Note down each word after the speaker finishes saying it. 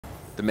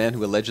The man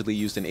who allegedly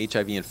used an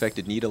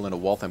HIV-infected needle in a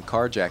Waltham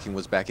carjacking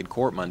was back in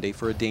court Monday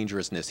for a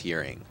dangerousness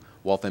hearing.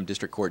 Waltham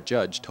District Court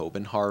Judge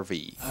Tobin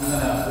Harvey. I'm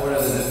going to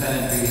order the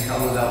defendant be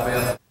held without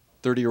bail.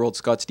 30-year-old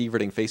Scott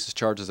Steverding faces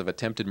charges of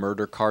attempted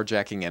murder,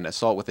 carjacking, and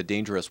assault with a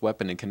dangerous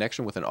weapon in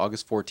connection with an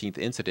August 14th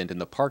incident in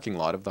the parking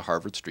lot of the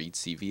Harvard Street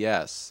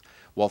CVS.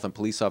 Waltham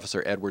police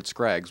officer Edward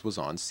Scraggs was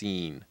on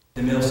scene.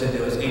 The middle said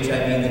there was HIV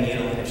in the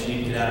needle, and if she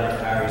didn't get out of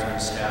her car, he was going to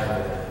stab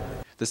her.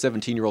 The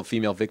 17-year-old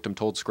female victim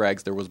told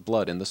Scraggs there was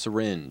blood in the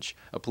syringe.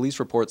 A police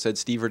report said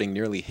Steverding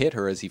nearly hit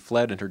her as he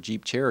fled in her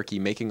Jeep Cherokee,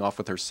 making off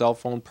with her cell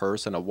phone,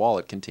 purse, and a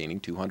wallet containing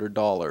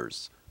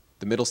 $200.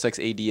 The Middlesex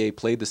ADA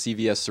played the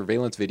CVS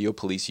surveillance video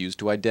police used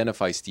to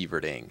identify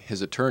Steverding.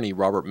 His attorney,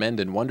 Robert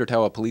Mendon, wondered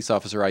how a police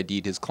officer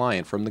ID'd his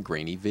client from the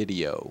grainy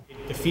video.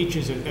 The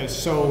features are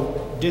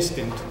so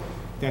distant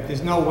that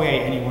there's no way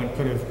anyone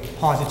could have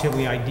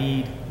positively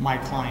ID'd my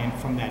client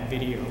from that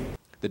video.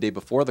 The day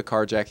before the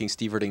carjacking,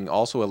 Steverding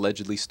also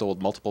allegedly stole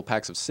multiple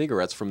packs of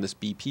cigarettes from this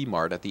BP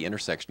Mart at the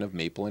intersection of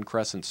Maple and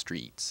Crescent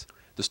Streets.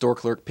 The store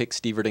clerk picked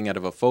Steverding out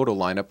of a photo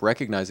lineup,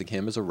 recognizing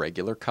him as a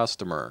regular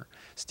customer.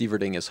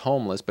 Steverding is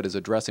homeless, but his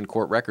address in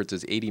court records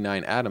is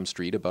 89 Adams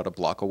Street, about a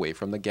block away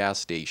from the gas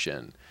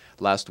station.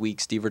 Last week,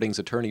 Steverding's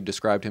attorney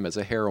described him as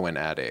a heroin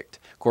addict.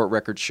 Court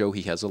records show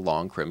he has a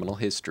long criminal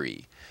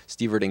history.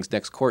 Steverding's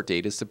next court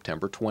date is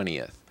September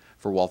 20th.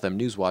 For Waltham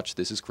Newswatch,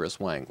 this is Chris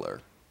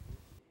Wangler.